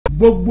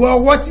gbogbo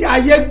ọwọ́ tí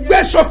ayé gbé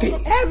sókè.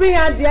 Every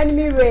hand the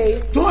enemy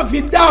raised. tí wọ́n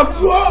fi dá ọ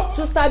dúró.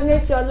 To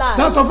stagnate your life.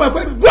 tí wọ́n sọ fún ẹ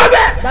pé dúró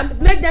bẹ́ẹ̀.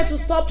 That make them to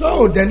stop tó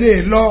o dẹ̀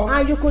lè lọ.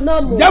 and you could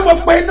not move. jẹ́ mo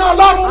pe iná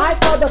Ọlọ́run. I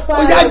call the fire.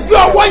 ó yá ju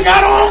ọwọ́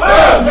yẹn rún.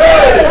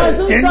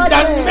 in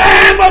the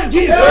name of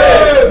Jesus.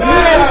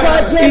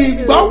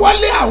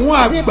 ìgbọ́wọ́lé àwọn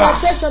àgbà. The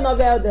impartation of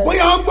elders.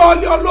 bóyá wọ́n gbọ́ ọ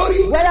lé ọ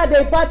lórí. Whether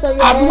they part on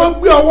your àbí wọ́n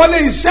gbé ọwọ́ lé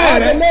iṣẹ́ rẹ. or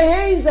they lay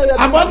hands on your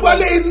àbí wọ́n gbọ́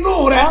lé inú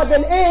rẹ. or they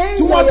lay hands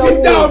tí on wọ́n your fi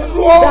dá ọ womb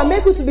dúró. that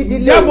make you to be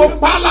delayed. jẹ́ mo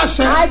pa á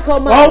láṣẹ. I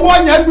command. ọwọ́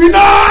yẹn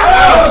gbiná.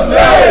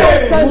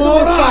 mo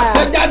rán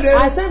àṣẹ jáde.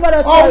 I send for the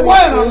ọwọ́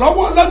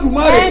ìrànlọ́wọ́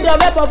Olódùmarè. Hand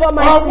of help of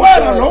Almighty ọwọ́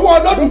ìrànlọ́wọ́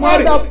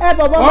Olódùmarè. The hand of help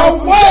of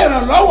Almighty ọwọ́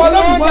ìrànlọ́wọ́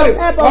Olódùmarè.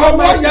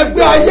 ọwọ́ yẹn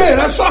gbé ayé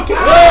rẹ sókè.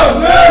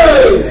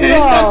 in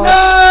the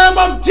name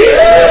of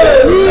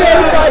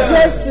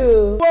Jesus.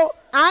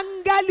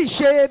 Áńgẹ́lì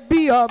ṣe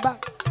bí ọba,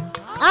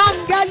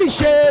 áńgẹ́lì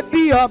ṣe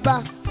bí ọba,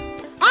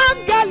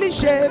 áńgẹ́lì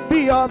ṣe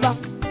bí ọba,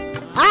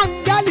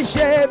 áńgẹ́lì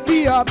ṣe bí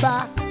ọba,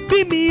 bí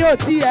mi ò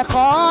tiẹ̀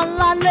kọ́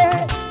lálé,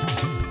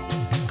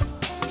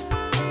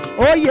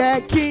 ó yẹ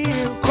kí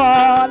n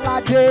kọ́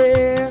ládé.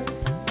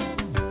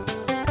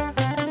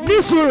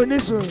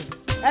 Nísùúrù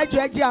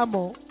ẹjọ́ ẹjẹ́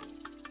àmọ́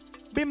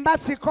bí n bá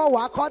ti kọ́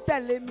wàá kọ́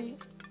tẹ̀lé mi,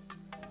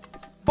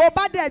 bó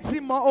bá dẹ̀ ti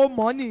mọ̀ ó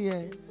mọ̀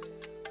nìyẹn.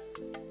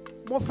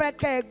 Mo fẹ́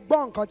kẹ́ ẹ gbọ́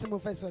nǹkan tí mo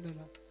fẹ́ sọ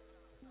nínú.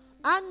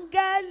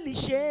 Áńgẹ́lì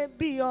ṣe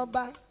bí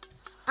ọba,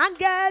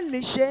 áńgẹ́lì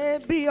ṣe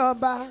bí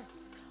ọba,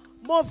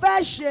 mo fẹ́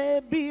ṣe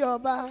bí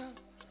ọba,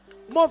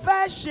 mo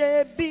fẹ́ ṣe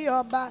bí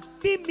ọba,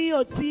 bí mi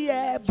ò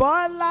tiẹ̀ bọ́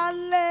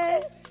lálé,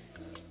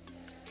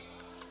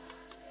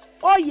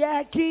 ó yẹ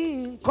kí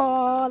n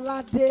kọ́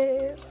ládé.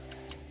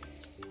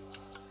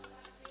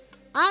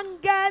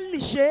 Áńgẹ́lì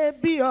ṣe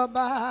bí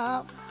ọba.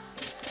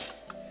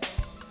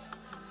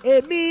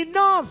 Èmi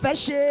náà fẹ́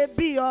ṣe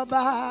bí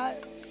ọba,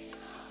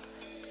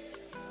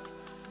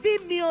 bí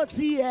mi ò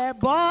tiẹ̀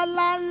bọ́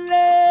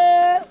lálé,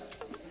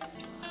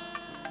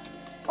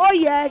 ó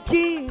yẹ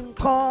kí n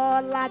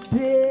kọ́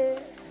ládé.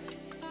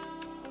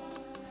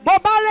 Bó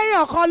bá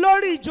réyàn kan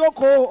lórí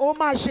ìjókòó, ó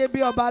máa ṣe bí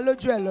ọba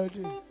lójú ẹ̀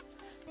lọ́dún.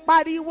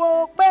 Pariwo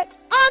pé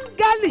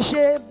áńgẹ́lì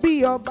ṣe bí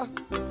ọba.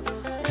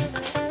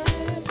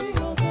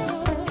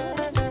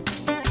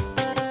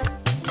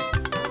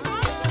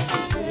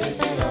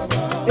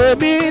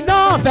 Èmi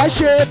náà fẹ́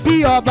ṣe bí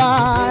ọba,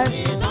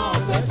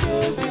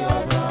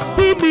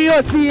 bí mi ò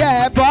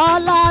tiẹ̀ bọ́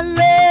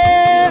lálé.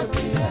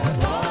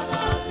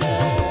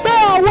 Gbé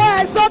ọwọ́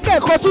ẹ sókè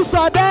kó tún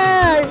sọ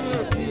bẹ́ẹ̀.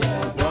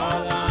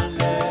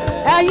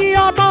 Ẹ̀yin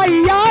ọmọ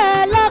ìyá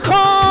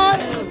ẹlẹ́kọ̀ọ́,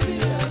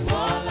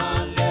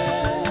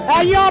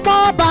 ẹ̀yin ọmọ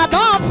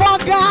bàbá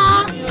fọ́gá,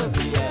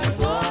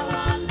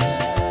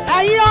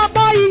 ẹ̀yin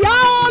ọmọ ìyá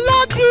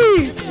ológì.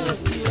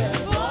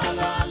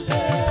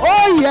 Ó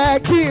yẹ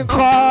kí n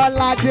kọ́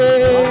ládé.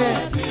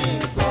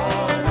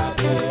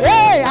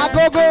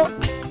 Agogo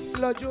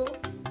lọ́jọ́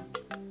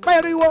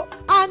pẹ̀riwo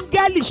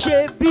áńgẹ́lì ṣe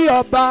bí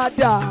ọba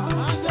dà.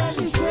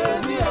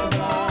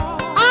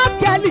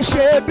 Áńgẹ́lì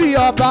ṣe bí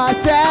ọba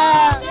sẹ́.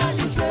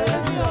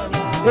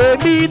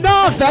 Èmi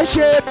náà fẹ́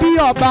ṣe bí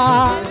ọba.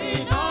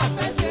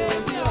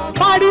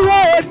 Pariwo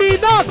èmi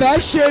náà fẹ́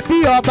ṣe bí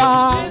ọba.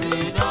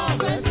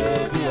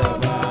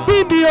 Bí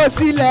mi ò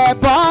tilẹ̀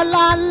bọ́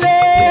lálé.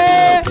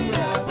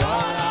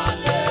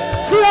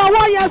 Tí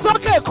ọwọ́ yẹn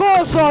sókè kó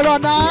o sọ̀rọ̀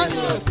náà.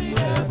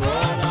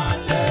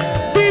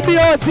 Bí mi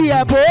ò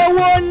tiẹ̀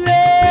bówó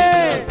lé.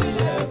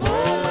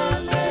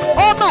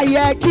 Ó mà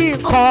yẹ kí n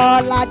kọ́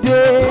ládé.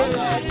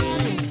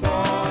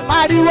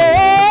 Pariwo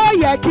ó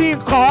yẹ kí n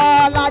kọ́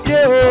ládé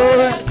o.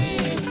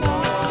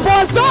 Fò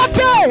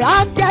sókè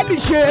áńgẹ́lì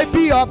ṣe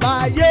bí ọba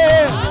yé.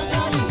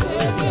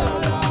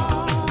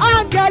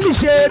 Áńgẹ́lì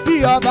ṣe bí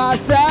ọba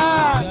sẹ́.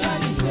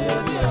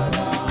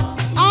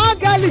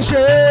 Áńgẹ́lì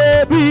ṣe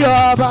bí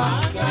ọba.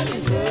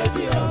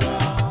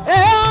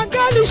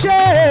 Áńgẹ́lì ṣe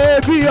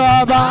bí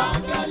ọba.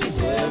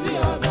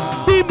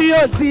 Bí mi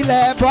ò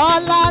tilẹ̀ bọ́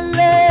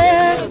lálé.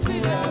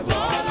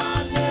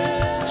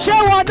 Ṣé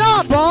wọn náà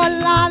bọ́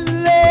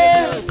lálé?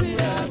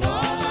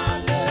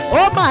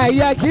 Ó mà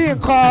yẹ kí n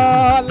kọ́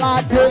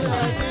ládé.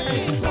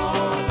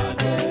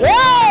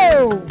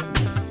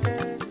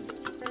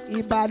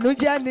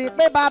 Ìbànújẹ́ ni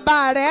pé bàbá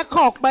rẹ̀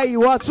kàn pé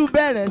ìwọ tún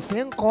bẹ̀rẹ̀ sí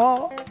ń kọ́.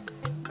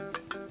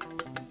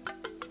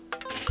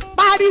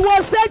 Pariwo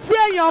sétí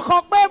èèyàn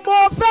kan pé mo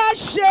fẹ́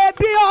ṣe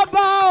bí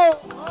ọba o.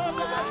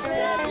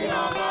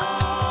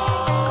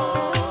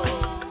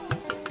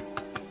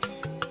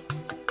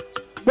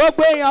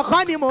 Gbogbo èèyàn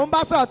kan ni mò ń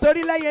bá sọ̀rọ̀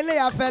torí lẹ́yìn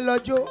eléyà fẹ́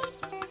lọ́jọ́.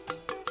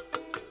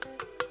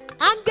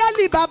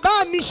 Áńgẹ́lì bàbá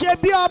mi ṣe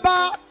bí ọba.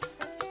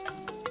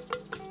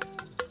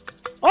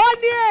 Ó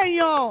ní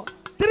èèyàn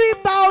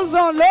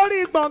 3,000 lórí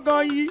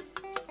gbọ̀ngàn yìí.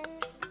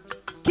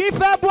 Kí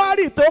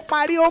February tó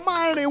parí ó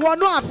máa rìn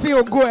wọnú ààfin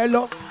ògo ẹ̀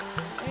lọ.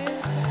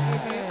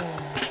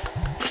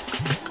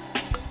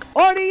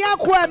 Orin yẹn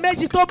kú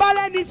ẹ̀ẹ̀mejì tó bá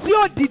rẹ́ni tí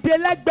ò dìde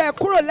lẹ́gbẹ̀ẹ́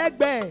kúrò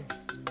lẹ́gbẹ̀ẹ́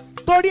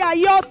torí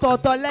ayé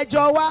ọ̀tọ̀ọ̀tọ̀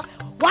lẹ́jọ́ wá.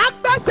 Wàá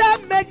gbẹ́sẹ̀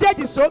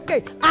méjèèjì sókè.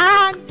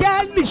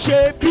 Áńgẹ́lì ṣe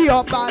bí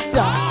ọba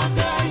dà.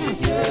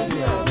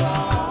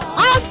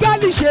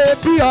 áńgẹ́lì ṣe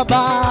bí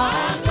ọba.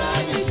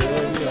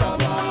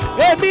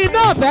 Èmi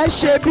náà fẹ́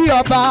ṣe bí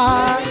ọba.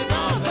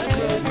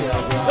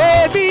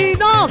 Èmi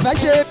náà fẹ́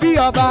ṣe bí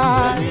ọba.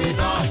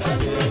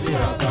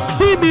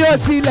 Bí mi ò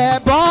tilẹ̀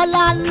bọ́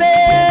lálé.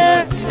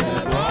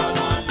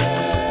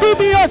 Bí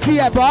mi ò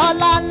tilẹ̀ bọ́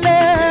lálé.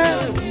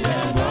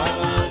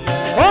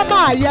 Ó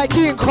máa yẹ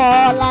kí n kọ́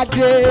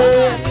ládé.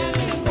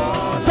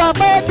 Sọ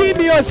pé bí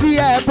mi ò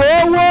tilẹ̀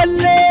bówó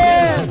lé.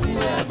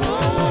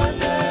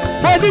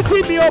 Mo ní tí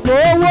mi ò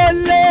bówó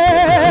lé.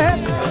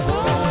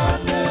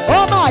 Ó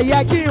máa yẹ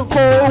kí n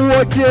kó owó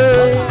dé.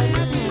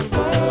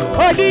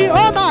 Ó ní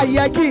ó máa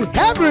yẹ kí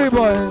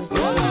everybody.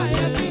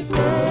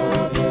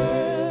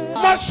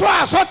 Mo sọ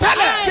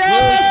àsọtẹ́lẹ̀.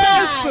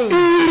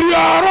 Ìrì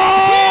ọ̀rọ̀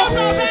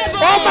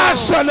ó máa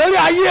sọ lórí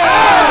ayé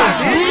ẹ̀.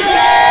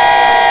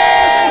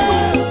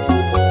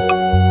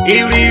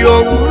 Ìrì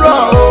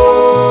òwúrọ̀ o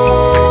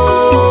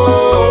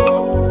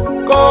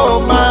kó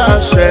máa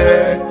ṣẹ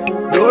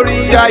lórí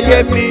ayé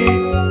mi.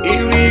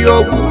 Ìrì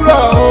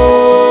òwúrọ̀ o.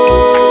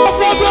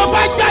 Ọ̀pọ̀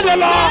bá jáde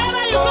lọ,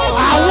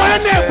 àwọn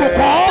ẹni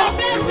ìbùkún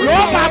ló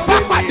máa bá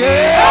pàdé.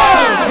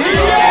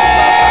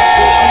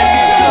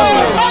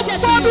 Bọ́bí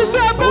tí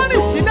ẹ bá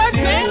rìn sí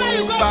lẹ́sìn,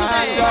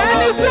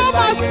 ẹni tí ó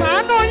máa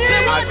ṣàánú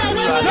yín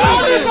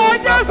lórúkọ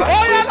Jésù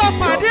ó yẹ lọ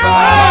pàdé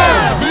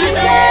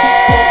ọ̀.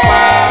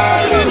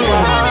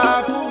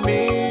 Fún mi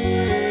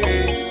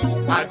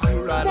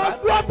àdúrà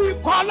Mo bí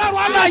kọ́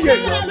lọ́wọ́ láyè.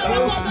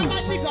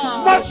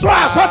 Mo sọ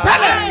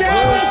àsọtẹ́lẹ̀.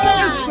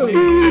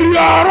 Ìrì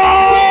ọ̀rọ̀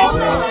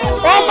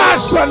ó máa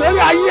sọ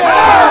lórí ayé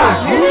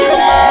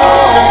ẹ̀.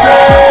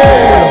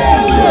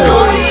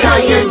 lórí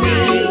ayé mi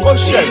kò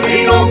ṣẹ̀rí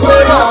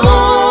òwúrọ̀ o.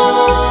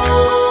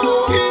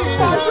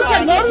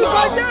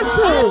 Lórúkọ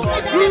Jésù,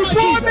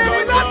 ìbọn mi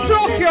ni láti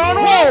òkè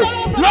ọ̀run o.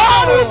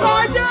 Lórúkọ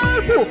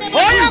Jésù,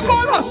 ó yẹ kó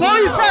rọ̀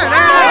sórí ìfẹ́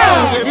rẹ̀.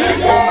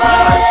 Kò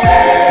máa ṣẹ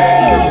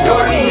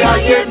lórí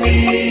ayé mi.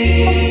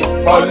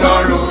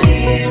 Ọlọ́run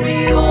ìrì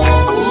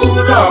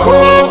òwúrọ̀ o.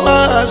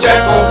 Jẹ́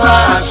kó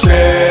máa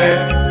ṣẹ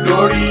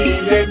lórí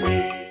ilé mi.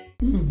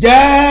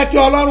 Jẹ́ kí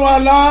Ọlọ́run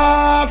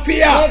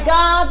àlàáfíà May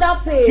God that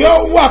kí ó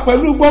wà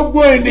pẹ̀lú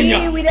gbogbo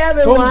ènìyàn be with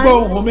tó ń gbọ́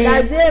ohùn mi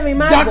everyone that's hearing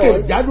my voice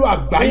jákèjádò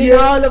àgbáyé. in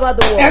all over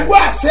the world. Ẹgbẹ́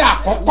àṣẹ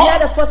àkọ́kọ́ Hear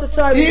the first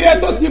authority. ire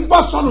tó ti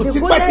bọ́ sọnù The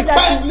goodness tipẹ́tipẹ́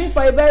that you've missed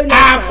for a very long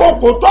time.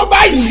 àkókò tó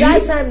báyìí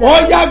Right time ó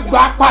now. yá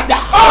gbà padà.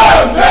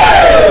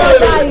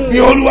 Bí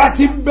Olúwa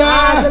ti bẹ́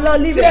As the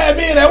Lord tí liveth,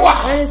 ẹ̀mí rẹ̀ wà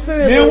and his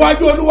spirit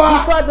níwájú Olúwa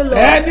before the Lord,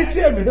 ẹni tí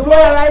èmi the dúró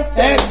one I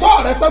stand, ẹ̀tọ́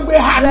rẹ̀ tó gbé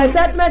hàn the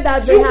attachment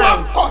that tí they wọ́n have,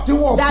 kọ̀ tí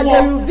wọ́n that fún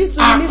they ọ refuse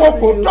to release to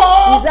àkókò you, tó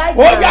is right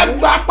ó yá time.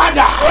 gbà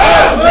padà.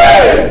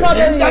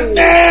 Cover In the me.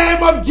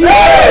 name of Jesus.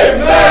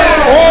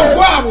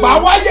 Ogun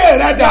àbáwáyé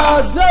rẹ̀ dà.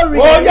 Your glory.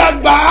 Ó yá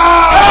gbà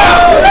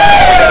á.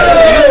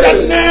 In the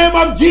name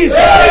of Jesus.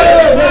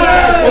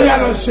 Ó yá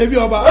lọ ṣe bí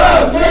ọba.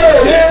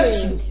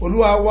 Jésù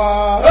Olúwa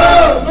wa.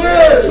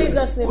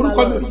 Jesus' name, my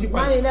Orúkọ mi ò Lord. yí Mine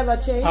padà. never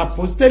change.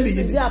 Apostoli yìí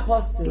Is ni the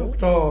apostle.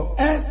 Dr.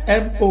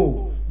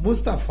 SMO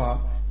Mustapha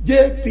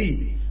JP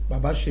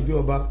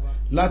Babasebioba ọba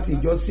láti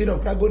ìjọ Seed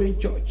of Christ Golden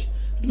Church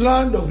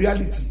Land of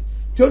Reality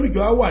tí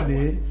olùjọ́ á wà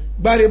ní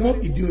Gbáremú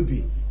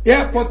Ìdíòbí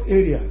Airport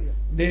area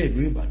ní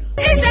ìlú Ìbàdàn.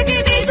 He's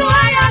taking me to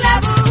higher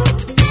level.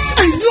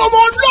 Ẹ̀yin ọmọ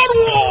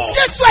Ọlọ́run o.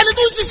 Jésù ẹni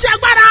tó ń ṣiṣẹ́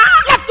agbára.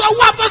 Látọ̀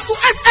wá apọ́sítù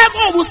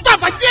SMO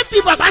Mustapha JP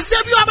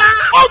Babasebioba.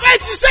 Ó fẹ́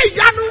ṣiṣẹ́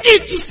ìyanu,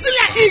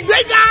 ìtúsílẹ̀,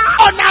 ìgbéga,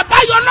 ọ̀nà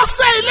àbáyọ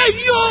lọ́sẹ̀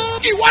eléyìí o.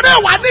 Ìwọ náà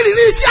wà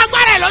nírìírí iṣẹ́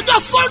agbára ẹ̀ lọ́jọ́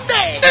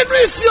Sunday. Nínú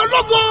ìsìn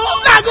ológo.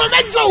 Láago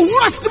 8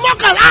 òwúrọ̀ sí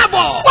 11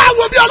 àbọ̀. Wá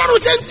wo bí Ọlọ́run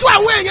ṣe ń tú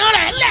àwọn èèyàn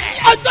rẹ̀ lẹ̀.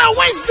 Ọjọ́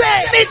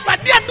Wednesday ní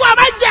ìpàdé ẹ̀dùn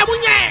àmájẹ̀mú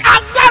yẹn.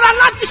 Agbára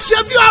láti ṣe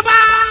bí ọba.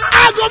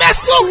 Aago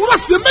 9 òwúrọ̀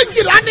sí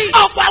 12 ní.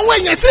 Ọ̀pọ̀ àwọn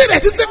èèyàn tí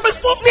ìrètí ti pín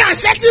fún ní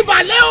àṣẹ ti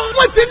balẹ̀ o.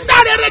 Wọ́n ti ń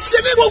dáre rẹ̀ ṣe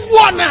ní gbogbo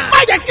ọ̀nà. Má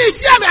jẹ́ kí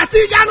iṣẹ́ àmì àti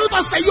ìyanu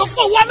tọ̀sẹ̀ yóò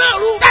fowó náà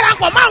rú.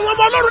 Darapọ̀ mọ́ àwọn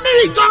ọmọ Ọlọ́run nínú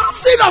ìjọ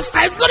Seed of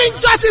Christ Golden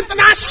Church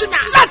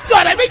International. Láti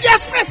ọ̀rẹ́ méjì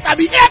express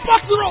tàbí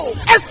airport road.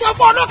 Ẹ sọ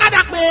fún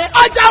ọlọ́kadà pé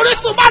ọjà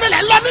Orísun bá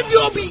rẹ̀ lọ níbi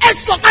òbí. Ẹ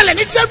sọ̀kalẹ̀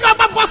ní ṣẹ́bí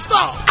ọba bus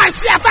stop.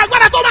 Àṣẹ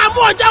àtàgbàdà tó máa mú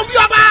ọjà bí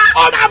ọba.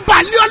 Ó máa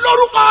bàlẹ́ ọ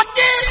lórúkọ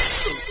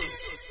Jésù.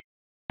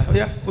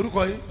 Ọ̀yá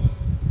orúkọ yìí.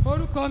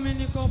 Orúkọ mi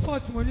ni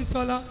Comfort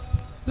Monisola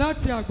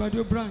láti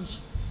Àgbàdo branch.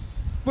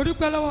 Mo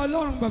dúpẹ́ lọ́wọ́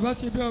Ọlọ́run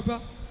Babasebioba,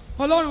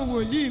 Ọlọ́run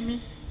wòlíì mi.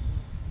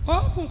 Ó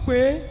kùn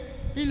pé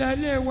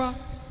ilé wa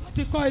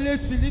láti kọ́ ilé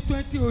sí ní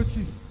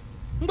 2006.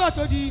 Nígbà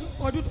tó di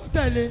ọdún tó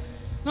tẹ̀lé,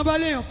 nọ́mbà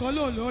léèyàn kan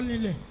lòun ló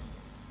nílẹ̀.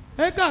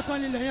 Éka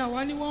kan nílẹ̀ yẹn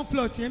àwa ní 1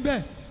 plot yẹn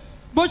bẹ́ẹ̀.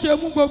 Bó ṣe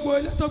mú gbogbo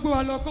ilé tó gbé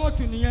wa lọ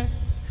kóòtù nìyẹn.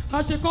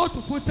 A ṣe kóòtù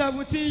fún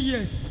 17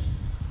 years.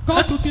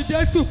 Kóòtù ti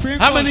dé Supreme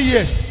Court. How many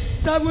years?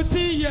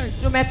 17 years.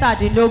 Ọdún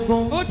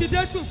mẹ́tàdínlógún. Ó ti dé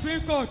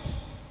Supreme Court.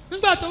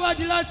 Nígbà tó wá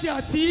di láti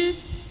àti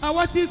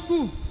àwa sí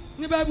school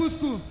ní Bible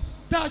school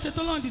tá a ṣe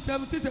tó lọ́n di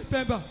 17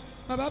 September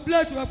bàbá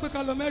bless wa pé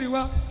ká lọ mẹ́rin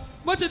wá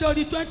bó ti dọ̀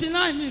di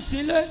 29 mi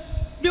sílé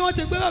bí wọ́n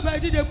ti gbé bàbá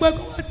ìdíje pé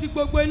kó wọ́n ti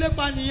gbogbo ilé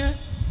pa nìyẹn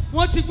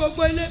wọ́n ti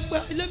gbogbo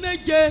ilé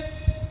méje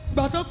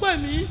gbà tó pè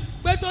mí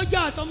pé sójà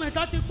àtọmọ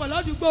ìta ti pọ̀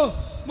ládùúgbò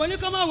mo ní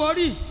kó má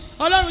wọ́rì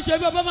Ọlọ́run ṣe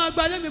bí ọba máa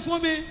gba ilé mi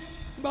fún mi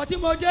ìgbà tí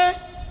mo dé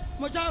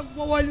mo ṣá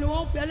wọlé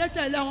wọn fi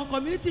ẹlẹ́sẹ̀ ilé àwọn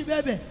community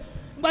bẹ́ẹ̀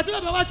ìgbà tí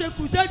bàbá wa ṣe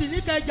crusade ní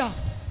Ìkẹjà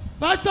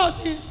pásítọ̀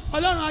mi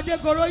Ọlọ́run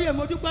Adégoróyè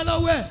mo dúpẹ́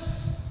lọ́wọ́ ẹ̀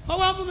wọ́n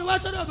wá mú mi wá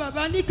sọ́dọ̀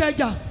bàbá ní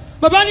Ìkẹjà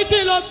bàbá ní kí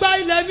n lọ gba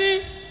ilẹ̀ mi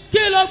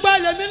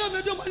inú mi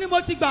dùn mọ́ ni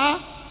mo ti gbà á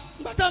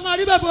ìgbà tá a máa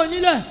rí bàbá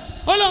onílẹ̀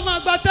ó lọ máa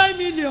gba 10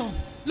 million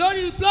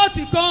lórí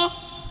plọ́ọ̀tì kan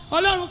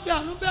Ọlọ́run fi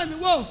àánú bẹ̀ mí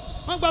wò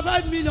wọ́n gba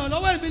 5 million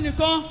lọ́wọ́ èmi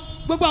nìkan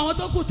gbogbo àwọn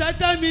tó kù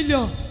 10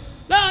 million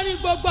láàárín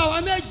gbogbo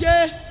àwa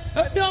méje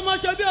èmi ọmọ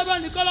ṣe bí ọba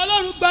nìkan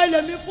Ọlọ́run gba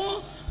ilẹ̀ mi fún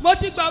mo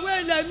ti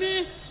gbàwé ilẹ̀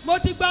mi mo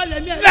ti gba ilẹ̀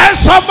mi. Let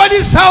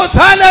somebody shout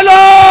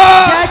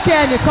hallelujah. Jẹ́ kí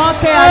ẹnìkan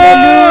ké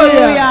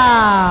hallelujah.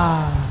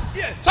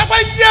 Sọ́pọ̀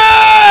yé.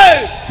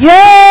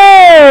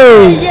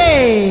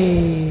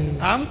 Yay.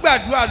 À ń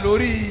gbàdúrà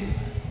lórí.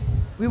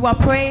 We were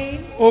praying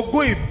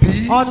ogún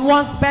ìbí. on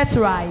one's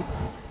birthright.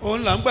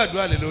 Òun là ń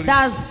gbàdúrà lé lórí.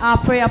 That's our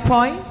prayer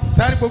point.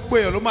 Sáré gbogbo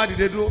èèyàn ló máa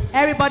dìde dúró.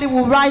 Everybody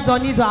will rise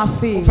on his or her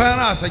feet. Fẹ́ràn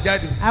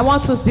àṣẹjáde. I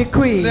want to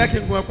decree.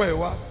 Lẹ́kìn gun ẹ̀pẹ́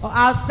ìwá.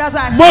 That's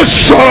why Mo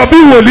sọ̀rọ̀ bí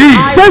wòlíì.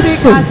 I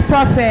speak as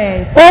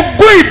prophet.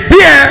 Ogún ìbí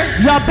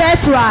ẹ Your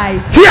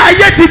birthright. tí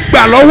ayé ti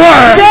gbà lọ́wọ́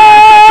ẹ.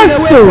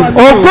 Jésù.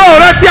 Ògo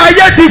rẹ tí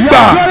ayé ti Your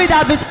gbà. glory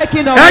that be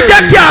taken away. Ẹ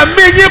jẹ́ kí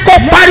àmì yín kó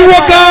pariwo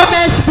gan.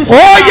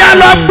 Ó yá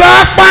lọ gbà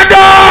á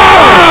padà.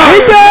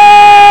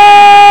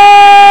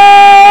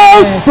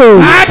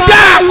 Adá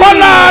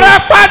àkọlọ rẹ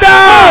padà.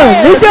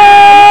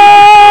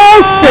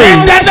 In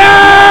the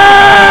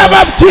name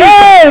of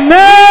Jesus.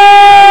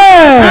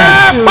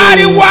 Ẹ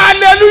pariwo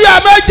hallelujah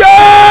méje.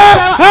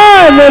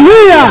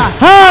 Hallelujah,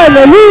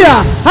 hallelujah,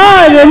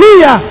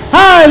 hallelujah,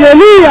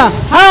 hallelujah,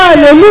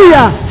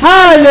 hallelujah,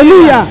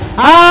 hallelujah,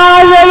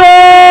 hallelujah.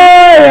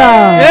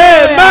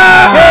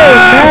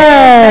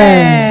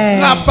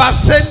 Amen.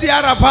 Labasendi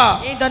arapa.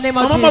 In the name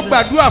of Mama mo Jesus.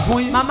 gbàdúrà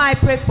fún yín. Mama, I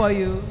pray for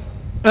you.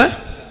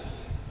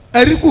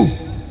 Ẹ̀ríkù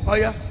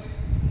ọ̀ya.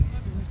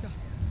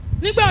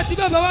 nígbà tí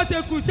bàbá wa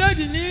ṣe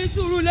crusade ní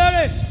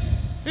Sùúrùlérè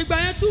ìgbà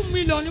yẹn 2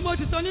 million ni mo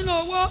ti san nínú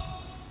owó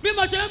bí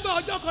mo ṣe ń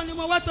bọ̀ ọjọ́ kan ni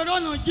mo wá tọrọ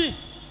ọ̀nà jìn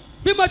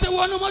bí mo ṣe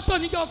wọnú mọ́tò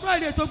níjọ́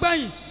Friday tó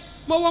gbẹ̀yìn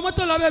mo wọ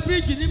mọ́tò lábẹ́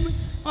bíríìjì ní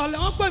ọ̀lẹ́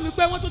wọ́n pè mí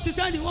pé wọ́n tún ti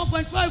sẹ́ndì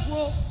 1.5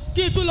 o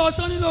kí n tún lọ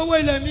san nínú owó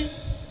ilẹ̀ mi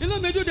inú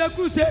mi dùn dé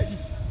crusade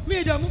mi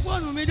ìdààmú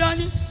fóònù mi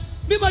dání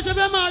bí mo ṣe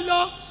fẹ́ máa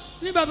lọ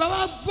ni bàbá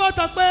wa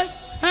bọ́ta pé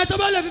ẹni tó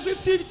bá lè fi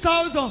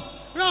 50,000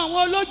 ran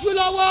àwọn olójú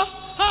lọ́wọ́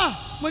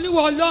mo ní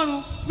wọ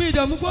Ọlọ́run mi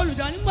ìdààmú fóònù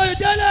dání mo yẹ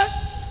délé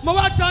mo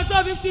wá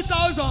transfer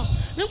 50,000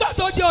 nígbà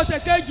tó di ọ̀sẹ̀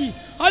kejì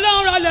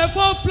Ọlọ́run ra ilẹ̀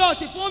 4 plot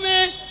fún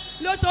mi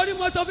lótorí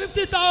mo sọ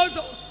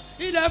 50,000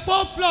 ilẹ̀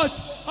 4 plot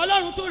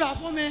Ọlọ́run tún rà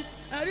fún mi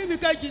ẹ̀rí mi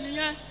kejì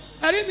nìyẹn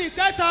ẹ̀rí mi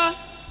kẹta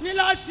ní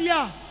last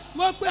year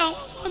mo pe àwọn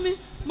ọmọ mi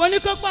mo ní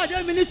kó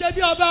pàdé mi ní ṣe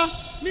bí ọba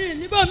mi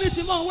níbo mi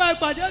ti mọ̀ ń wá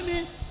ìpàdé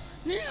mi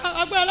ní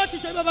agbára láti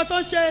ṣe bí ọba tó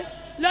ń ṣe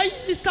lẹ́yìn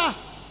Easter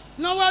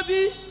náwó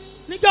bí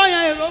níjọ́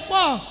yẹn èrò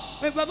pọ̀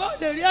bàbá ò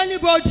lè rí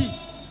anybody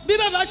bí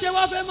bàbá ṣe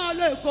wá fẹ́ máa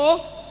lọ Èkó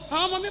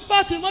àwọn ọmọ mi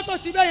páàkì mọ́tò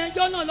síbẹ̀ yẹn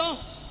jọ́ náà lọ́hùn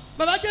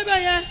bàbá débẹ̀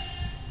yẹn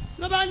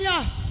ló bá ní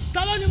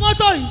ta ló ní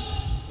mọ́tò yìí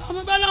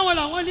àwọn bá láwọn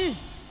làwọn ní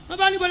wọ́n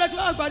bá ní bọ́lá tí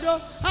wọ́n àgbàdo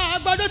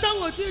àgbàdo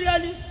táwọn ò tí ì rí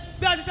ẹni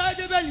bí a ti sáré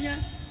débẹ̀ nìyẹn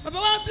bàbá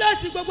wa ń bless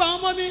gbogbo àwọn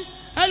ọmọ mi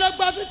ẹ lọ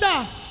gba físà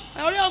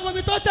ọ̀rẹ́ ọmọ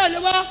mi tó tẹ̀lé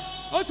wa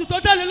oṣù tó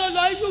tẹ̀lé ló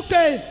lọ UK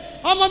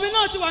ọmọ mi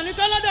náà ti wà ní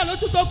Canada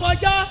lóṣù tó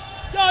kọjá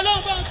kí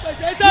Ọlọ́run bá ń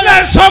pèsè sẹ́lẹ̀.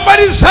 Let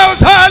somebody shout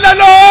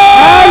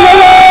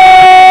hallelujah.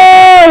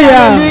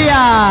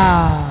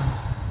 Hallelujah.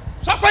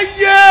 Sọ́pọ̀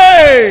yé.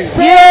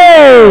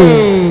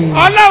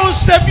 Ọlọ́run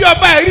ṣe bí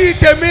ọba ìrí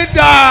tèmi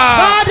dà.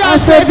 Wọ́n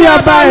ṣe bí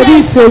ọba ìrí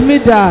tèmi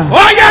dà.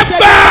 Ó yẹ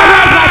gbà.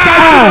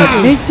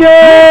 Ní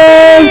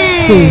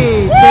Jésù.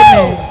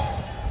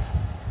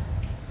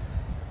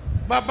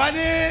 Bàbá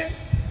ní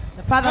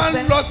The father ká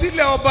said lọ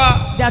sílẹ̀ ọba.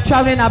 they are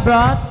traveling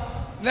abroad.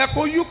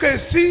 Lẹ́kọ̀ọ́ UK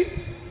sí.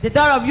 The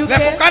door of UK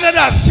Lẹ́kọ̀ọ́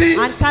Canada sí.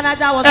 and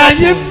Canada was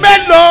Ẹ̀yin open.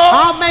 mélòó.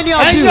 How many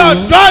of Ẹ̀yin you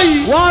ọ̀dọ́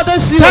yìí. want to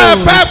see Tẹ́ ẹ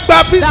fẹ́ gba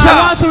that visa.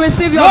 want to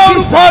receive your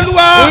Lórúkọ visa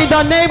Olúwa. in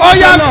the name Ó of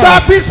yẹ the gba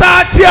Lord?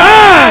 visa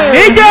tiẹ̀.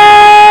 Ní Jésù.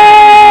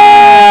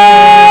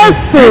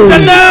 In the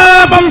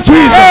name of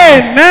Jesus.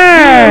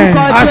 Amen.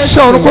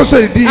 Aṣọ ọ̀run kó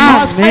sèdí di.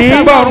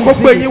 Àmín. Gbọ́ ọ̀run kó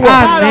gbé yín wọ̀.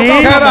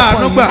 Àmín. Kẹ́rà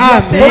àánú gbà.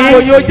 Àmín. Gbogbo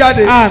yóò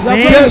jáde.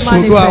 Àmín. Jésù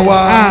Olúwa wa.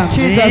 Àmín.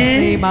 Jesus'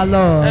 name, our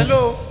Lord.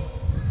 Hello.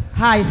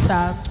 Hi,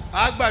 sir.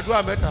 A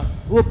gbàdúrà mẹ́ta.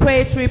 We'll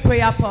pray 3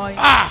 prayer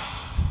points.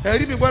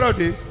 Ẹ̀rí mi gbọ́dọ̀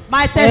dé.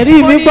 My Ẹ̀rí mi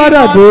testimony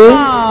gbọ́dọ̀ must dé.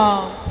 come.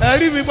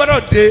 Ẹ̀rí mi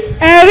gbọ́dọ̀ dé.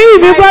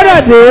 Ẹ̀rí mi gbọ́dọ̀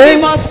He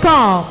dé. must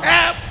come.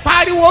 Ẹ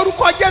pariwo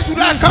orúkọ Jésù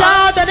lẹ́ẹ̀kan.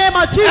 Shout the name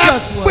of Ẹ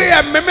Jesus. pé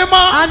ẹ̀mí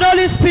mímọ́. And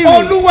Holy Spirit.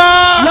 Olúwa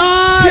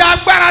Lord. fi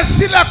agbára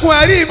sílẹ̀kùn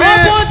ẹ̀rí mi.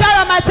 Open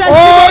down my Ó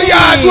testimony. yá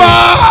àdúrà.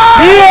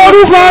 Ní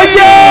orúkọ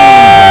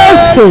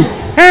Jésù.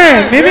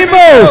 Ẹ̀mí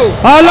mímọ́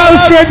Ọlọ́run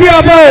ṣe bí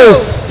ọba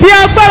o. Fi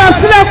agbára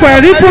sílẹ̀kùn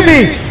ẹ̀rí fún mi.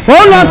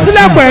 Ó lọ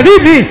sílẹ̀kùn ẹ̀rí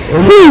mi.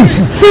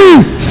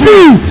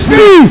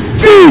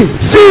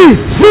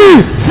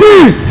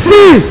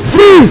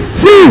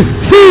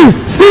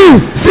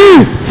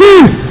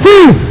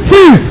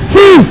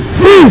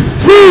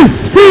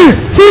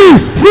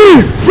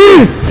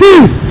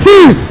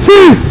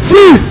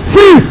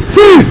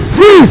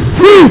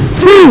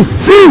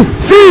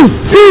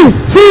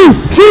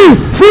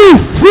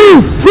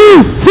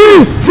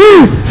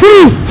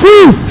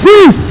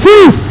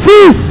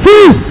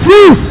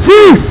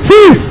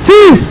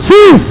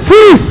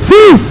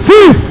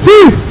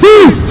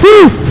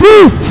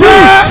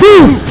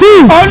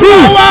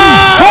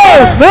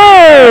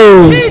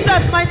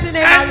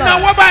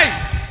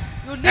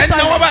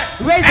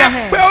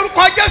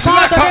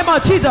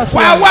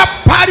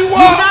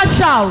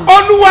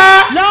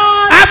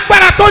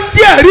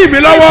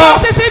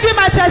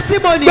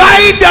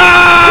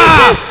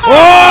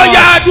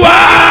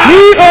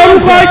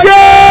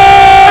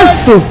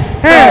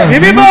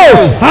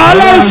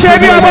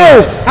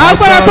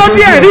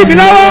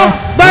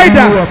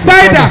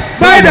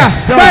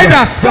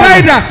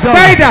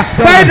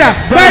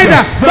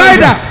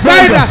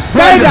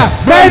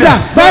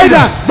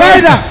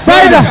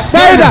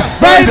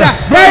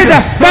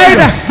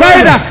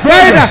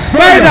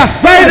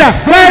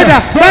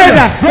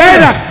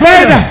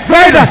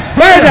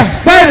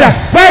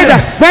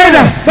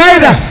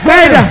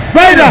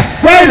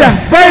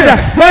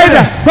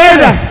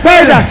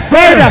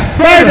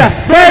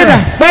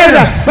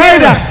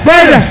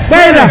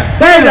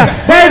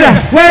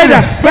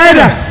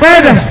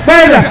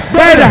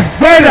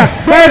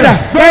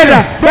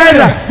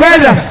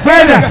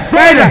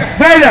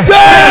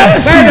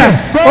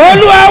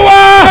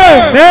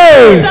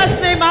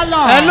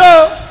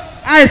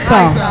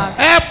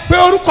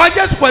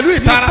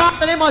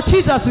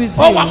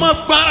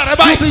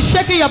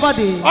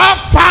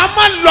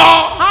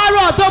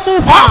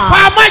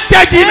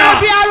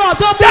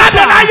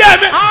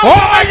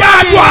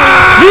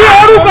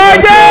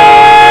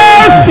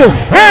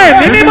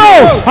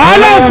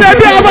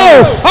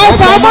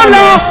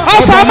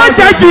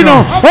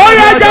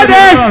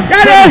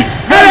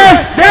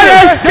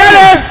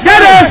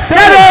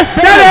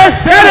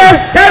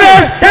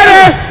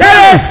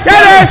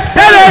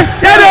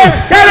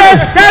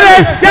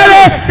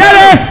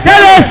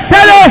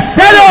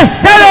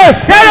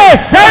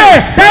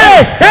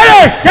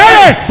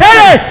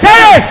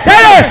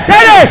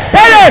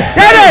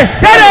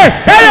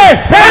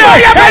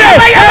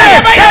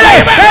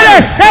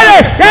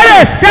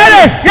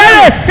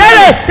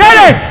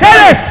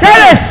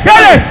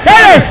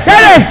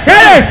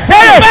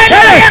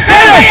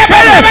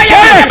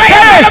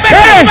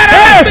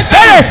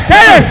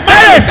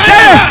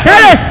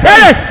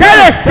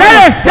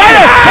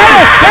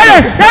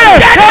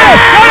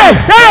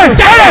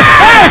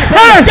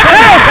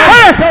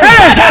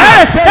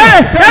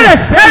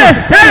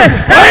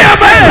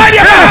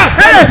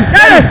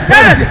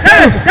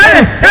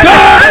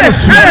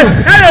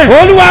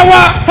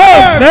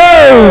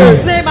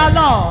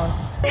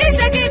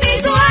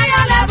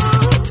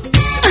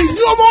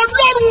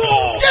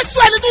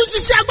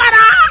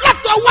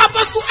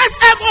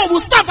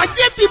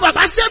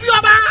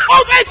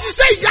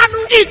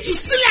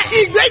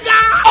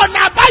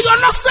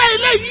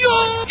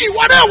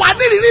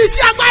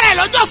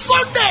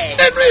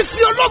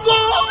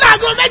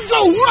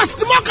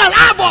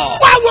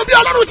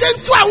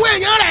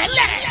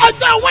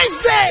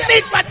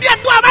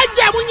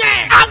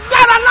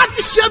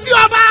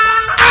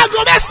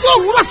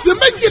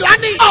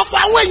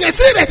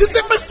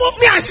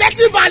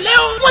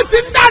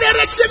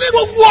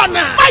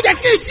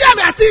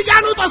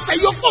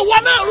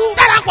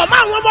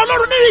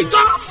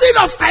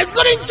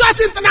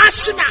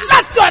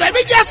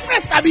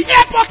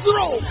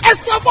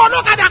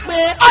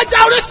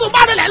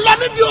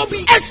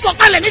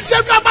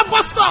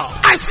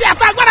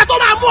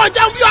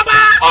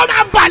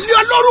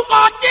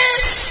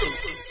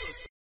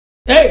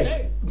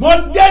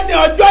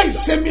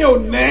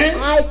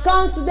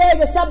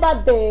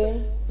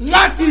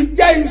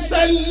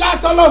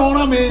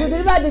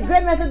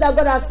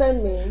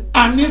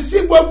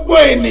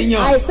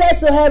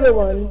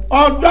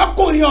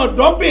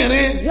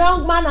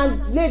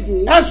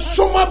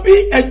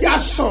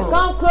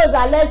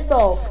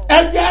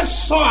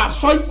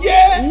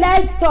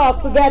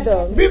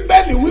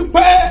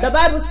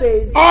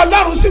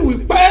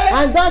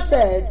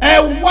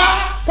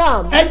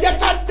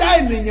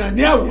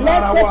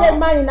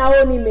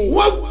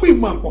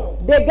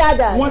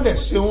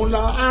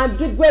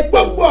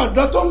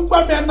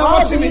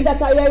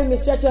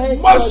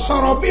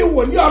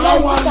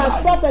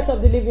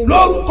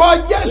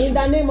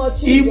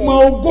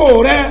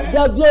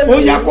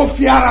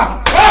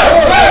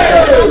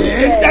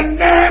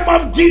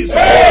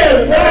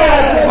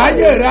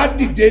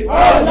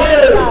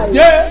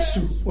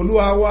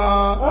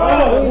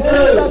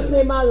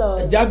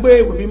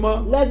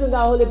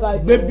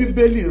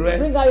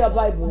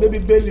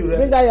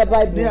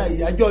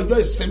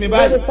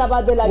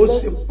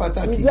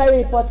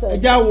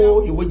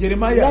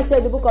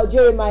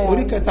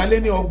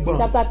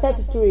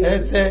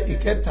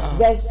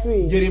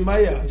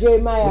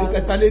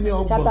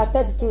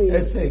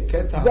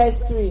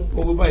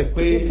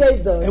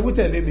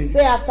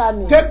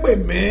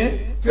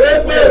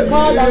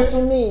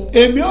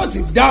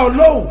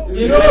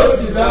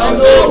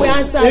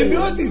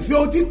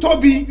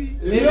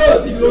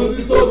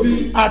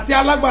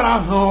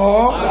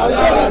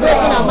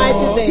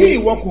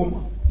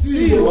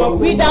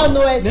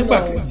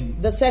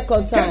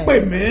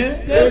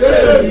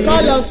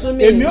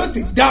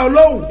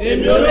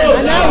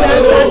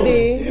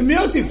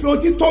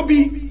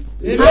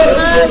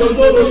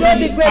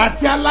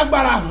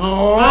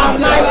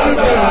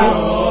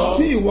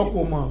 ìwọ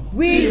kò mọ̀.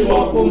 which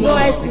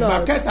knowest ìgbà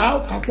not. kẹta ó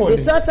kápọ̀ The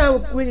ni. third time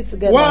we read it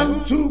together.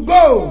 1 2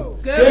 go.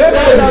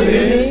 Call unto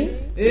me,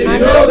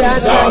 and I will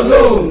answer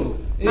you,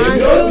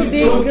 and show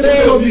thee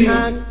great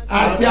and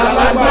àti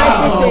alágbára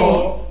mighty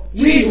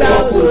things which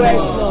thou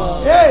knowest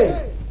not. Hey,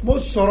 mo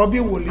sọ̀rọ̀ bí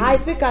wòlíì. I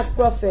speak as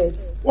prophet.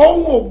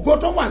 ohun ògo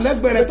tó wà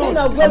lẹ́gbẹ̀ẹ́ rẹ The tó king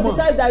of kà God mọ́.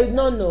 beside that you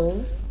don't know.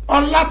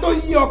 ọlá tó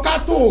yí ọká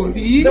tó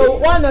rí. The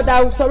one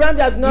that will surround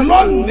you not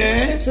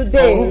lónìí see ọ̀run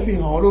today. fi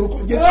hàn ọ́ lórúkọ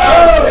Jésù.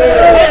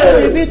 I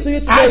will reveal to you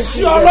today.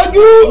 àṣì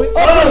ọlọ́jú. We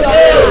open your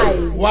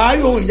eyes. wàá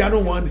yóò ìyanu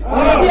wọn ni.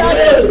 See all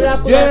those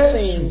miraculous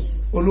Jésù things.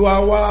 Olúwa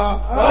wa.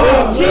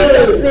 In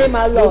Jesus' name,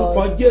 our lórúkọ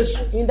Lord. Jésù.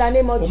 In the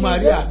name of o máa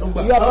rí Jesus,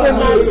 àdúgbà. you are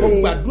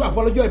mercy. gbàdúrà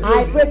fọlọ́jọ́ ìbí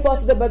I òní. pray for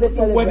the birthday wedding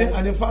celebrant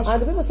anniversary.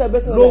 and the people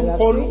celebrating ló the ń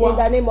kọ anniversary Olúwa in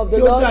the name of the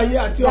tí ó Lord dá ayé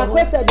àti that ọ̀run.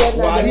 created the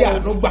heaven wàá rí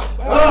and the àdúgbà.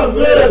 earth.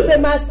 Birthday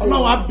mercy.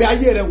 ọlọ́run á bẹ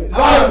ayé rẹ wò.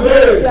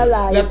 God your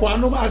life. lẹ̀kùn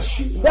àánú máa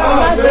ṣí. The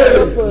mercy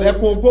open.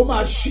 lẹ̀kùn ògo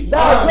máa ṣí.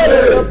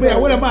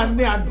 ìgbéyàwó rẹ máa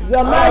ní àdùn.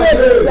 Your marriage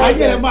is ayé rẹ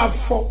blessed. máa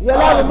fọ. Your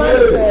life will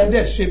manifest.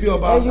 ẹ̀dẹ̀ ṣe bí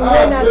ọba. And you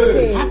reign as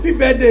king. happy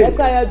birthday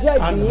Ẹ̀kọ́ ayọ̀jọ́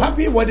ìbí. and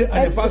happy wedding Ẹ̀sìnkọ́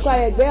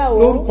anniversary. ayẹ̀gbéyàwó.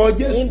 lórúkọ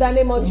Jésù. In the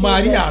name of Jesus.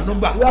 Maria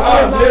ànúgbà. You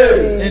are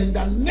mercy. in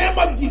the name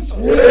of Jesus.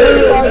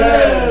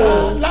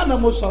 Yes. lánàá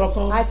mo sọ̀rọ̀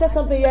kan I said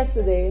something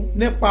yesterday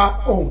nípa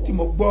ohun tí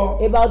mo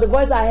gbọ́. about the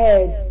voice I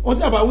heard. ohun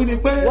tí a bá wí ni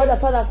pé What the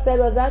father said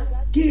was that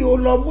kí o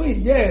lọ mú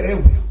ìyẹ́ rẹ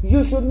wò.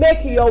 you should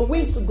make your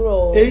wings to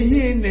grow.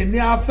 èyí ni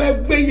a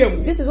fẹ́ gbé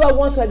yẹ̀wò. This is what we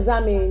want to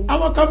examine.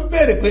 àwọn kan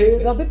béèrè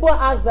pé Some people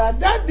ask that,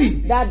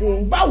 dádì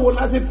Daddy, báwo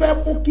la ṣe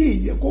fẹ́ mú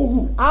kí ìyẹ́ kó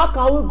hù. how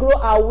can we grow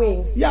our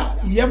wings? yá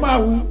ìyẹ́ máa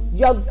hù.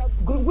 Your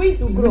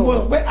wings will ni mo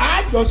grow. sọ pé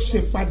àjọ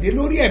ṣèpàdé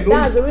lórí ẹ̀ That's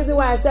lónìí. the reason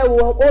why I said we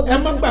will hold Ẹ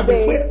má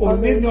gbàgbé pé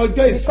òní ni ọjọ́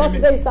because ìsinmi.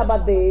 today is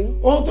Sabbath day.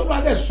 ohun tó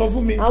bá dẹ̀ sọ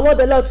fún mi And what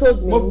the Lord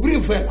told mo me,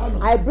 brief ẹ̀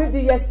lánàá. I breathed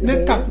it yesterday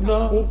Ní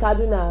Kaduna. in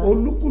Kaduna.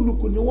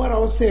 olúkúlùkù ni wọ́n ra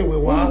ọsẹ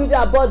ìwẹ̀ wá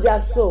Individual about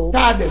their soul, tá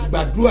a dẹ̀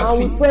gbàdúrà and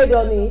sí we prayed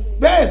on it.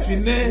 bẹ́ẹ̀ sì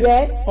ni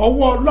Yes.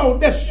 ọwọ́ ọlọ́run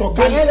dẹ̀ The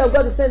sọ̀kalẹ̀ hand of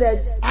God descended.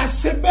 a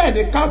ṣe bẹ́ẹ̀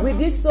ní ká We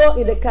did so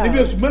in the car níbi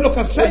oṣù mélòó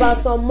kan sẹ́yìn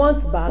about some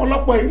months back.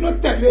 ọ̀pọ̀lọpọ̀ èyí ló A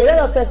tẹ̀lé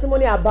lot of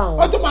testimony abound.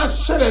 ó tún máa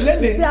ṣẹlẹ̀ It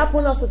lẹ́nìí still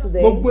happen also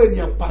today. gbogbo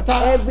ènìyàn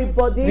pátá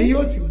Everybody ni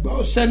yóò ti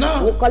gbọ́ ọ̀sẹ̀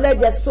náà will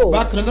collect their soul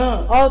bákan náà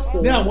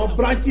also ní àwọn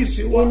branches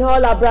wa in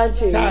all our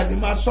branches. tá a sì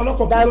máa sọ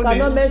lọ́kọ̀ọ́kọ́ That we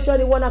cannot lónìí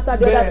mention it one after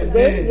the other bẹ́ẹ̀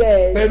today. ni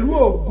Yes. pẹ̀lú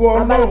ògo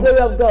And by the ọlọ́run glory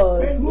of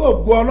God. pẹ̀lú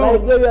ògo By the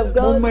glory of ọlọ́run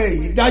God. mo mọ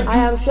èyí dájú I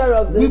am sure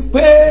of this.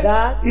 wípé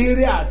That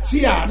ire àti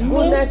àánú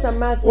goodness and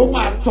mercy. ó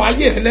máa tọ́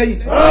ayé rẹ lẹ́yìn.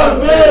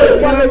 Follow your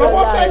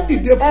ìrànlọ́wọ́ fẹ́ life.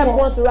 dìde fún Help ọ.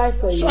 want to rise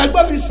for sọ you.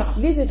 ẹgbẹ́ mi sà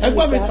Listen to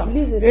ẹgbẹ́ me, mi sir. sà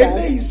Listen, sir.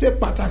 eléyìí ṣe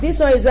pàtàkì. This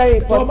one is very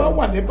tó o bá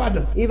wà important. ní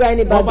Ìbàdàn If you are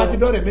in ọba ti Ibadan,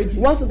 dọ́rẹ̀ méjì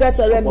want to get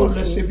to a sọ pé òun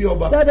lè ṣe remedy, bí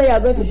ọba tell them you are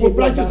going to gbogbo shape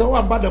branches tó Ibadan.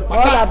 wà ń Ìbàdàn All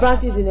our pátá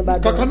branches in kankan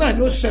Ibadan. náà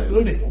ni ó ṣẹlẹ̀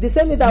lónìí. The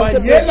same thing that will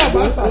take Màyé làbá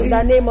place today in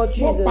the name of mo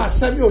Jesus.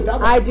 pàṣẹ mi ò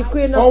dábàá I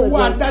decree not ọwọ́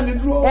against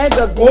adánidúró end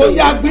of the ó day.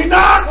 yá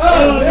gbiná.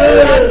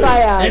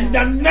 Fire. In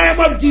the name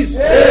of Jesus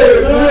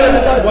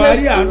Lord wàá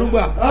rí Jesus. àánú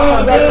gbà.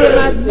 Lord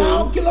mercy.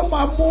 náà kí ló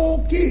máa mú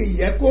kí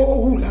ìyẹ́ kó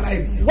hù lára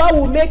ènìyàn. What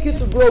will make you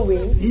to grow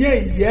wings? ìyẹn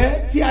ìyẹ́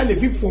tí a lè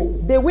fi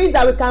fò. The wing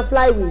that we can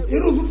fly with.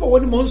 irú fífò wo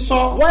ni mò ń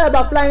sọ. What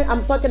about flying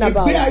I'm talking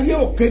about? ìgbé ayé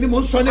òkè ni mò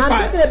ń sọ I'm nípa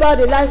talking ẹ̀. about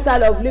the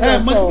lifestyle of living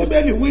ẹ mọ tí tall.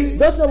 bíbélì wí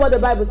Don't know what the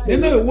Bible says.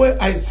 nínú ìwé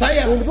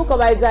àìsáyà In the book of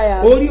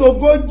Isaiah, orí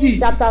ogójì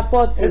chapter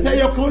 40, ẹsẹ̀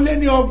yọkan lé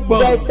ní ọgbọ̀n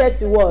verse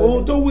 31.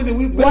 ohun tó wí ni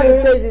wípé What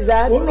it says is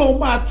that ó lóun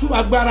máa tú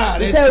agbára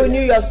He rẹ said, sí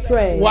renew your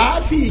strength.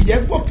 wàá fi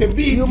ìyẹ́ gòkè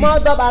bí You ìdí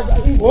mount up as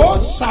an eagle. ó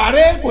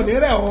sáré kò ní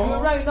rẹ̀ You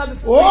ọ́ run, you not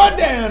be ó fatigued.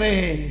 dẹ̀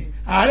rìn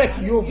àárẹ̀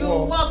kì yóò You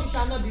bọ̀ walk, you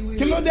shall not be kí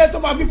weary. ló dé tó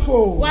máa fi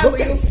fò Why will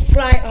lókè you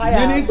fly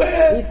ìyẹn ni higher?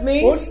 pé It ó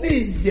means ní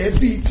ìyẹ́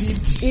bíi ti ìdí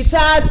it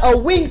has a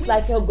wings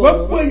like a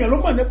gbogbo goat. èèyàn ló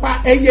mọ̀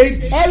nípa ẹyẹ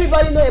ìdí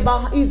Everybody know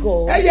about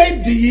eagle. ẹyẹ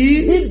ìdí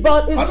yìí This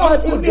bird is ọlọ́run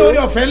called fún ní eagle. orí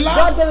ọ̀fẹ́ ńlá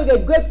God gave you a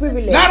great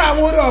privilege. lára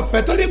àwọn orí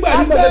ọ̀fẹ́ tó nígbà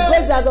Part of the nígbà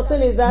grace that has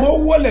obtained is that mo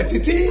wọlé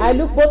títí I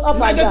look both up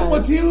and lájọ́ tí mo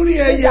down. ti ń rí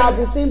Since ẹyẹ I have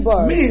been seeing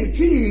birds. mi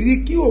tí ì rí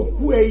kí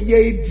òkú ẹyẹ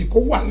ìdí kó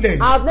wà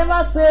lẹ́nu I have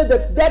never seen the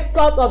dead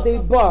cut of the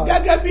bird.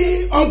 gẹ́gẹ́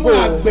bí ọmọ Eagle,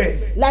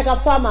 àgbẹ̀ like a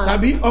farmer.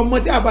 tàbí ọmọ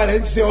tí àbá rẹ̀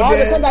ń ṣe All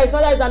the son ọdẹ that his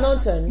father is an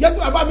hunter. yẹ́tù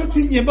bàbá mi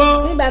ti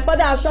yìnbọn See, my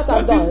father has shot ó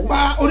a ti gun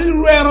pa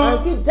onírúurú ẹran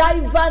and killed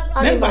diverse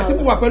nígbà tí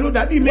mo wà animals. pẹ̀lú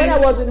dàdí mi When I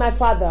was with my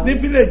father ní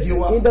fílẹ̀jì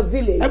wa in the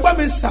village. ẹgbẹ́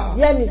mi sà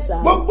Hear me, sir.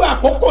 gbogbo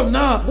àkókò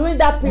náà During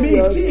that mi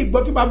period, tí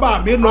ìgbọ́ kí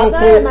bàbá mi lọ I oko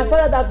heard my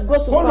father that go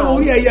to kó lọ farm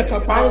orí ẹyẹ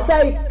kan pa and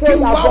said he kí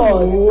killed a wá wò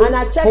bird and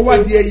I ó checked kó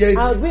wá di ẹyẹ it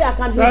ìdí and we I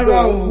can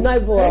rárá o eagle, not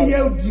evil. ẹyẹ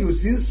òdì ò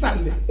sí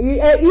nsàlẹ̀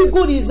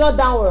Eagle is not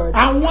downward.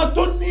 àwọn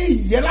tó ní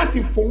ìyẹ́ láti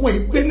fò wọ́n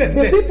ìgbélẹ̀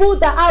The lẹ̀ people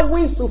that have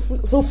wings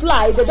to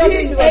fly, they tí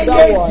don't live ẹyẹ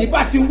downward. ìdí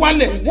bá ti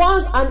wálẹ̀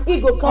Once an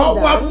eagle comes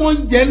ọwọ́ down, amú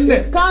oúnjẹ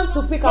ńlẹ̀ come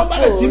to pick a tọ́ba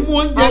rẹ̀ ti mú food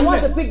oúnjẹ and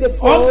wants to ńlẹ̀ pick the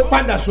ọ̀ ń food,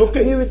 padà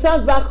sókè he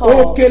returns back home.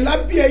 òkè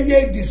lábí ẹyẹ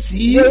ìdí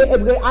sí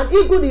An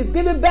eagle is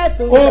giving birth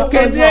to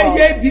òkè ní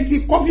ẹyẹ and ìdí ti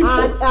kọ́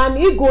fífò an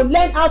eagle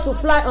learn how to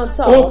fly on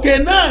top.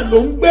 òkè náà ló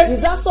ń gbé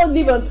He's also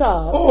live on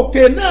top.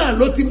 òkè náà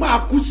ló ti máa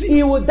kú sí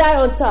He will die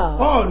on top.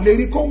 ọ̀ lè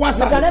rí kó wá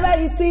You can sàlẹ̀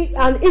never see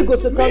an eagle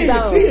to mi come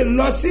down. tí ì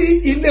lọ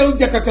sí ilé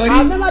oúnjẹ kankan rí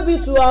I've never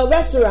been to a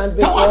restaurant táwọn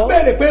before,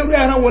 béèrè pé irú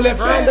ẹran wo lẹ and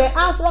fẹ́ they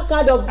ask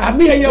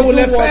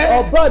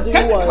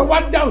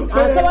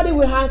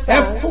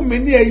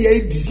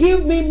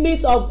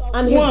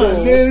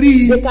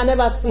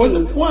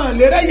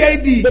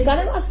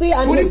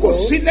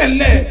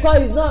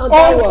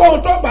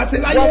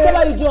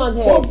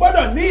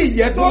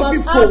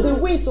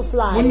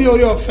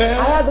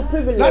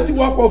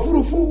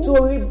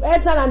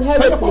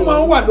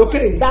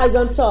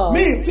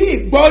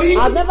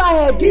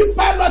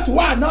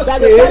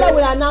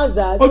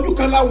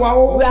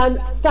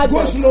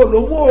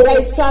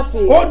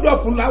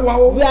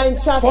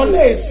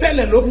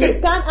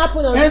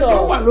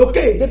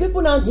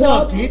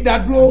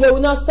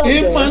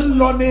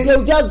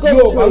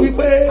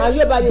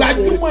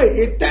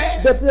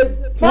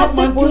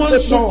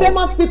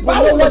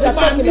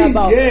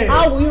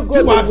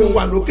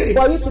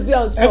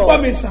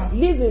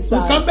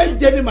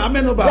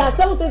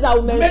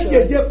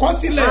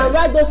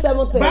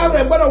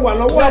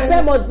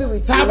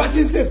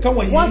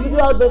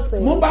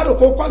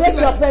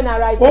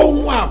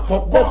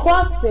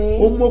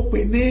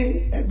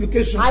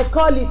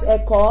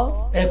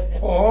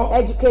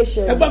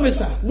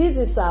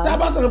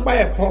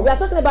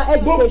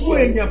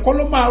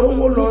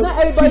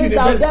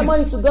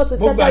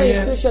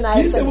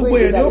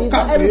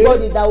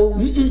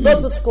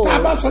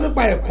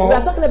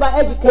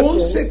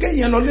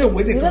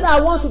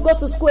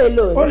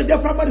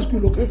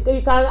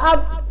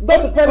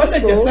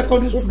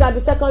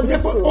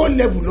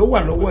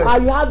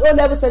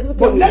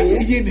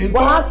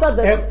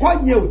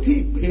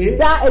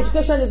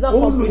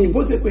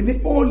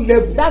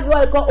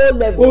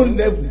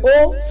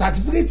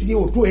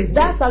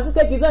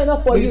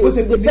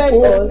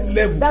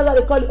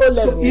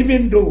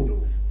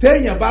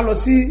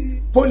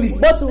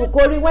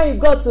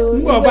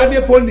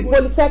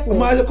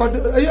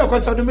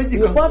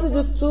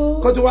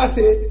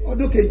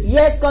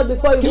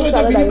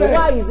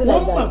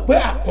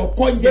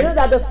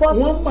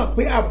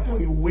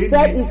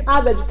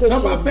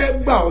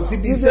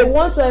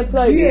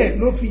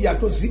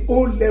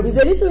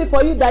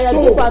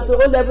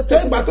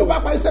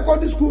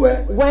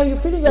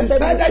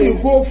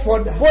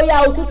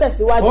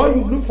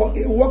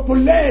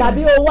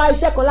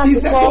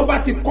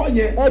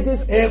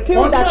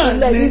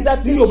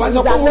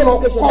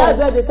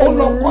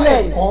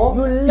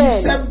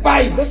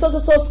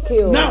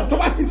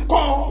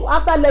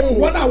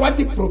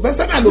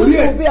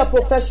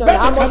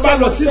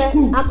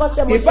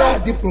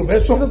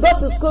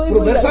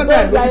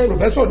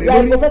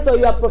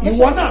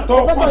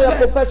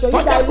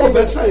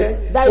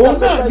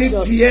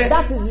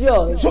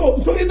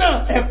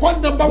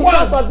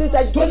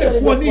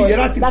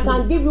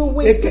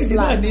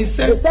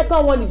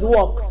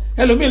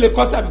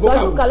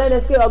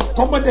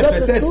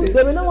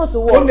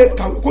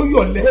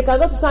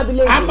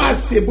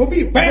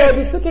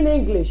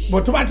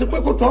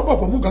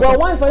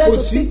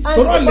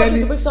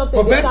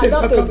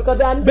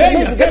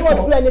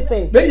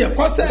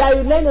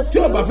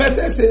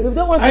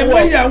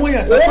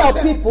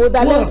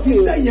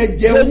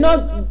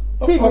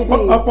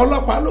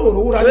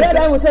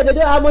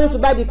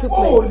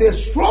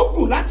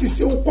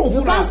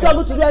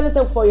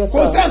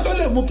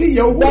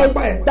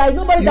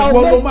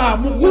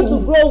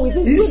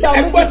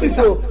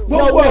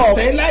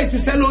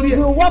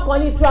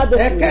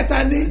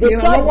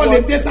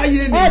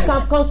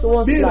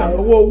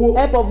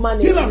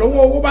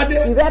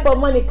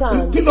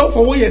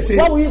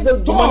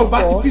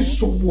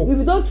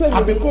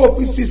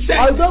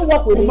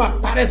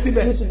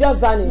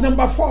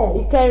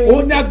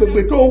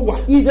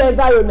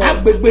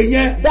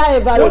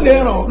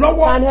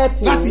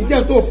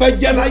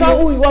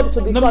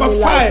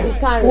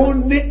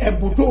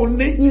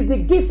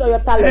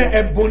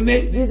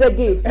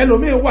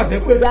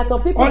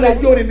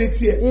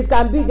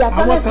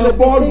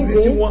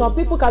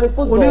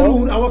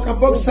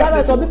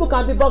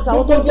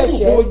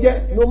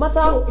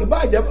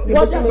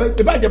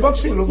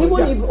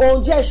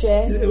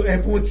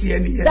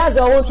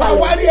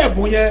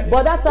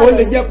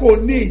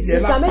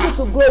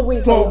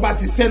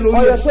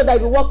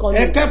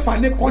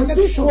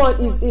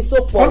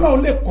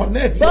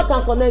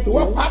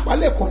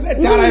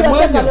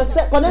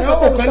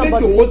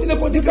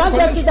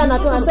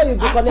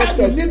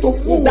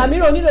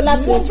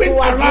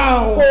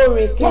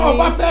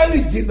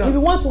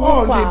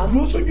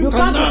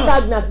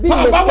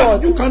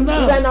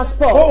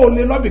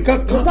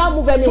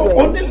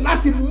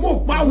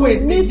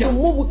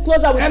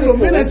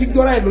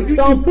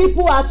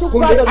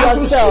not proud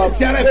of yourself.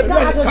 They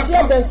can't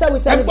associate themselves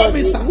with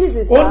anybody.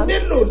 Listen, sir. O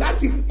nílò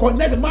láti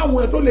connect máa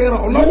wọn tó lè ràn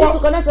ọ́ You need lọ́wọ́. to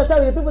connect yourself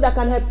with the people that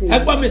can help you.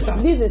 Ẹgbọ́n mi sà,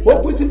 Listen, ó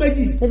sir. pín sí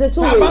méjì. There's a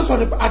two Tá a bá ways. sọ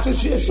nípa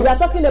association, We are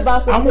talking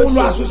about àwọn olú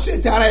association.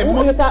 associate ara ẹ̀ Who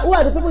mọ́.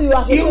 are the people you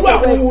associate Irú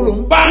yourself àwọn wo ló ń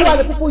with? bá Who rìn? are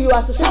the people you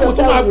associate Sáwọn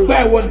tó máa yourself with? gbá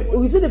ẹ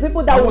wọlé. Is it the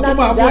people that will Àwọn tó not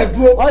máa do mú ẹ that?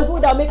 dúró. Or the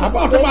people that will make you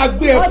Àbáwọn stay? tó máa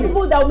gbé ẹ Or fò. the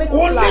people that will make Ó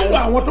you nílò fly?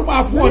 àwọn tó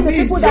máa fún ọ Only ní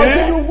the people that will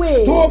give you ìyẹ́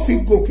wings tó fi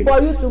gòkè. for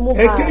you to move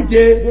high.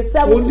 Èkeje, The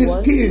seventh ó ní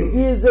one skill.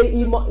 is a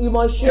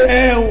emotion.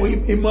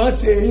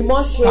 Ìmọ̀ọ́ṣe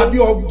Ìmọ̀ọ́ṣe. tàbí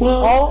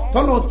ọgbọ́n Or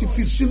tọ́nà ti fi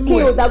fi sínú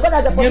skill that God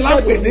has ẹ̀ yẹn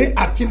lápè ní deposited in you.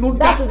 àtinúdá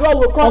That is what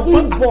we call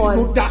ọgbọ́n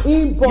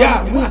inborn yà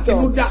àwọn wisdom.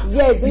 àtinúdá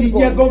Yes, ìyẹn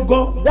inborn.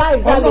 gangan That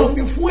is ọlọ́run value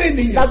fi fún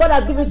ènìyàn that God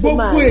has given to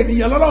man. gbogbo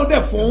ènìyàn lọ́lọ́run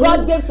dẹ̀ fún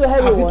God gave to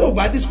everyone. àfi tó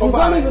bá discover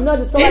If only you not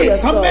discover rẹ̀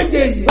yourself. nǹkan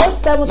méje yìí Those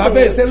seven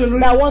lábẹ́ things ìṣẹ́lẹ̀ lórí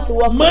that want to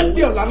work for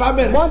Monday you. ọ̀la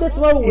lábẹ́rẹ̀ Monday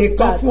tomorrow we will ìkan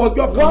start. fún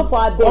ọjọ́ One kan for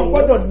a day.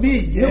 ọgbọ́dọ̀ ní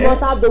You ìyẹ́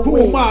must have the tó o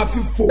wings máa fi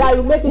fò that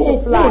you make it kó o to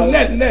kó fly.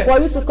 lẹ́lẹ̀ For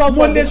you to come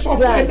mo from lè the sọ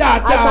fún ẹ ground.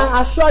 dáadáa I can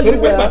assure you torí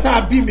pé well. bàtà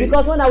bí mi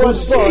Because when I kò was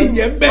sí born,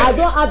 ìyẹn I bẹ́ẹ̀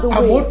don't have the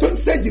àmọ́ wings. tó ń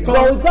ṣèjì kan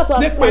But we got to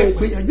nípa stage.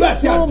 ìgbìyànjú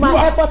àti Through my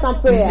àdúrà effort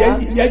and prayer,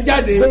 ìyẹn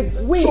jáde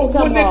the wings so mo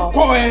come lè out.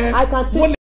 kọ́ ẹ I can mo teach